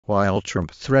while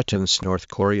Trump threatens North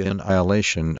Korea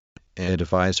annihilation.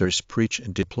 Advisors preach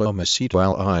diplomacy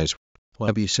while eyes.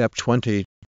 WebSep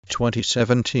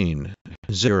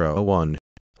 2017-01.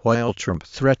 While Trump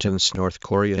threatens North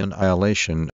Korea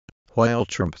annihilation. While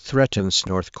Trump threatens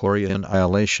North Korea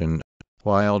annihilation.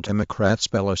 While Democrats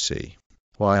Pelosi.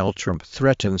 While Trump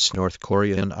threatens North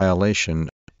Korea annihilation.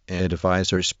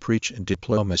 Advisors preach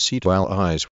diplomacy while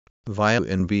eyes. Via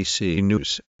NBC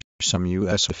News. Some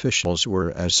U.S. officials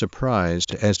were as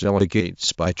surprised as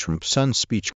delegates by Trump's son's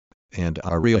speech, and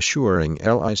are reassuring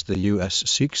allies the U.S.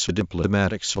 seeks a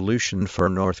diplomatic solution for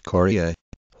North Korea.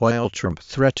 While Trump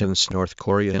threatens North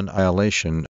Korea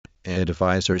annihilation,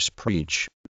 advisors preach.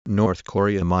 North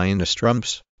Korea minus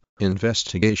Trump's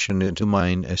investigation into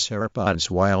minus AirPods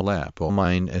while Apple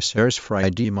minus Airs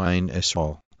Friday minus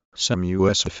all. Some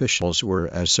U.S. officials were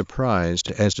as surprised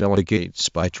as delegates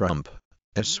by Trump.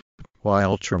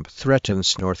 While Trump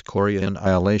threatens North Korea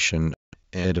annihilation,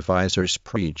 advisors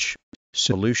preach.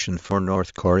 Solution for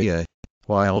North Korea.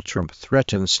 While Trump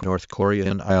threatens North Korea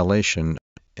annihilation,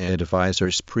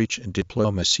 advisors preach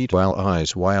diplomacy while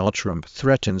eyes. While Trump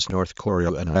threatens North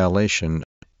Korea annihilation,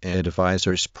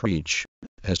 advisors preach.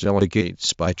 As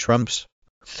delegates by Trump's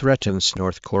threatens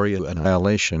North Korea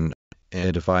annihilation,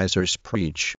 advisors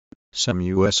preach. Some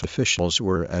U.S. officials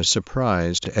were as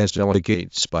surprised as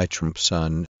delegates by Trump's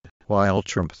son. While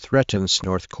Trump threatens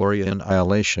North Korea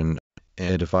annihilation,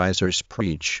 advisors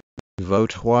preach.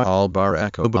 Vote while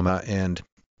Barack Obama and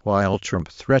while Trump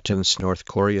threatens North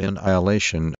Korea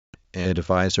annihilation,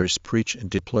 advisors preach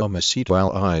diplomacy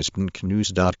while eyes.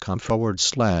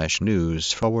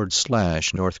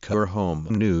 News.com/news/North Korea Home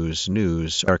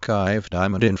News Archive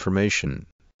Diamond Information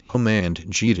Home and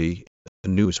GD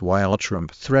News. While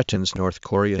Trump threatens North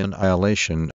Korea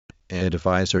annihilation,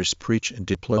 advisors preach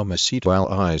diplomacy while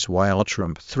eyes. While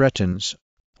Trump threatens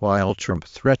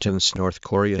North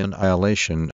Korea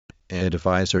annihilation,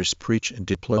 advisors preach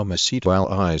diplomacy while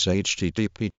eyes.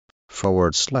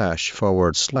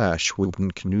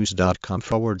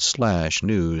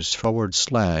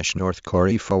 http://webnews.com/news/North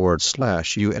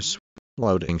Korea/US.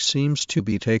 Loading seems to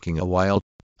be taking a while.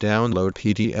 Download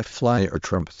PDF flyer.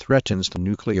 Trump threatens the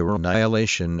nuclear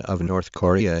annihilation of North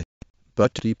Korea,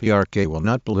 but DPRK will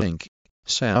not blink.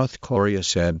 South Korea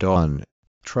said on.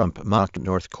 Trump mocked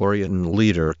North Korean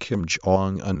leader Kim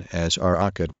Jong-un as a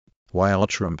rocket. While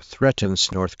Trump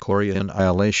threatens North Korea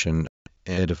annihilation,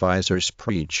 advisors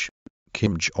preach.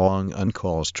 Kim Jong-un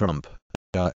calls Trump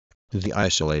the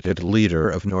isolated leader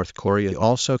of North Korea,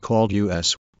 also called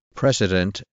U.S.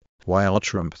 President. While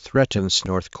Trump threatens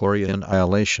North Korea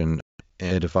annihilation,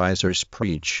 advisors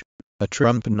preach. A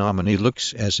Trump nominee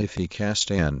looks as if he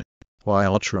cast an.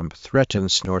 While Trump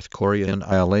threatens North Korea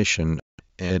annihilation,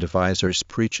 advisors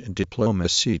preach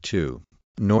diplomacy too.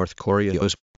 North Korea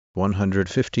owes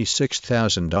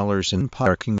 $156,000 in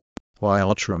parking.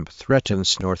 While Trump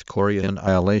threatens North Korea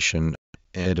annihilation,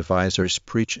 advisors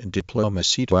preach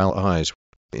diplomacy while eyes.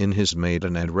 In his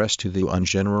maiden address to the UN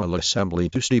General Assembly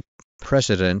Tuesday,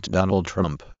 President Donald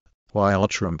Trump. While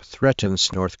Trump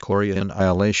threatens North Korea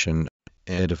annihilation,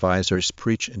 advisors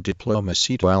preach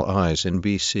diplomacy while eyes.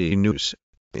 NBC News.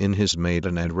 In his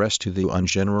maiden address to the UN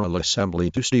General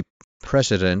Assembly Tuesday,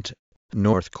 President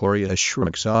North Korea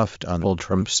shrugs off Donald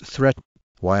Trump's threat.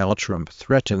 While Trump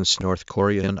threatens North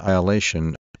Korea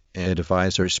annihilation,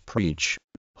 advisors preach.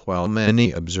 While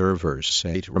many observers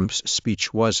say Trump's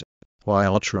speech was.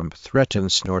 While Trump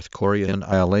threatens North Korea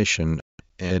annihilation,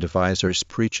 advisors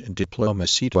preach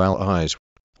diplomacy while eyes.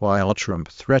 While Trump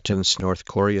threatens North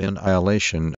Korea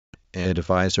annihilation,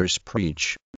 advisors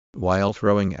preach. While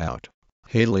throwing out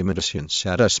limitations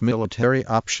status military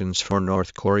options for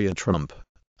North Korea. Trump.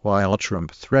 While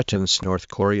Trump threatens North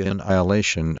Korea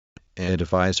annihilation,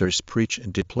 advisors preach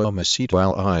diplomacy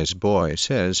while eyes. Boy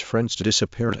says friends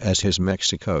disappeared as his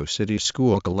Mexico City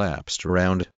school collapsed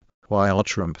around. While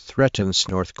Trump threatens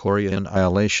North Korea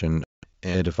annihilation,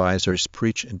 advisors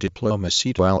preach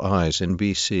diplomacy while eyes.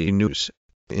 NBC News.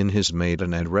 In his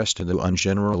maiden address to the UN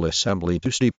General Assembly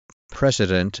Tuesday,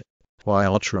 President.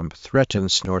 While Trump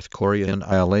threatens North Korea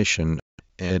annihilation,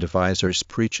 advisors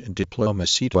preach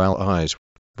diplomacy while eyes.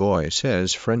 Boy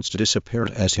says friends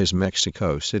disappeared as his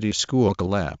Mexico City school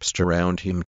collapsed around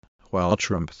him. While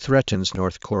Trump threatens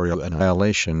North Korea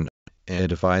annihilation,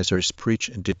 advisors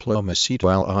preach diplomacy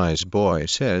while eyes. Boy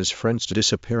says friends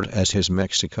disappeared as his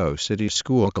Mexico City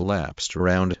school collapsed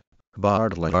around.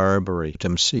 Bartlett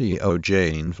Arboretum CEO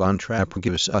Jane Von Trapp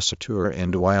gives us a tour.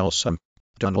 And while some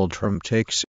Donald Trump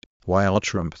takes. While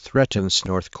Trump threatens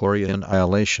North Korea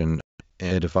annihilation,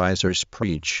 advisors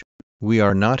preach. We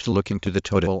are not looking to the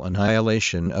total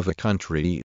annihilation of a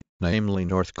country. namely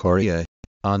North Korea,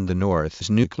 on the North's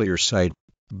nuclear site.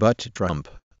 But Trump,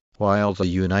 while the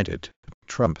United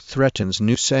Trump threatens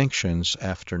new sanctions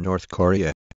after North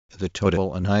Korea, the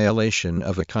total annihilation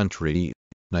of a country,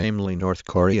 namely North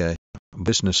Korea,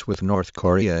 business with North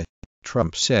Korea,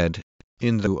 Trump said,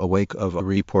 in the wake of a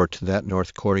report that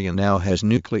North Korea now has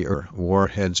nuclear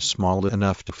warheads small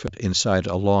enough to fit inside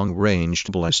a long-range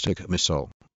ballistic missile.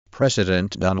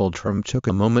 President Donald Trump took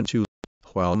a moment to,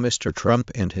 while Mr.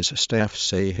 Trump and his staff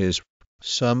say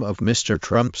some of Mr.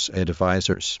 Trump's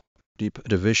advisors, deep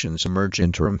divisions emerge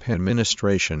in Trump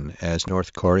administration as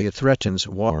North Korea threatens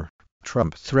war.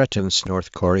 Trump threatens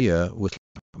North Korea with,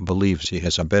 believes he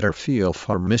has a better feel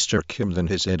for Mr. Kim than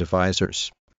his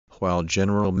advisors, while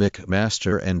General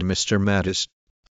McMaster and Mr. Mattis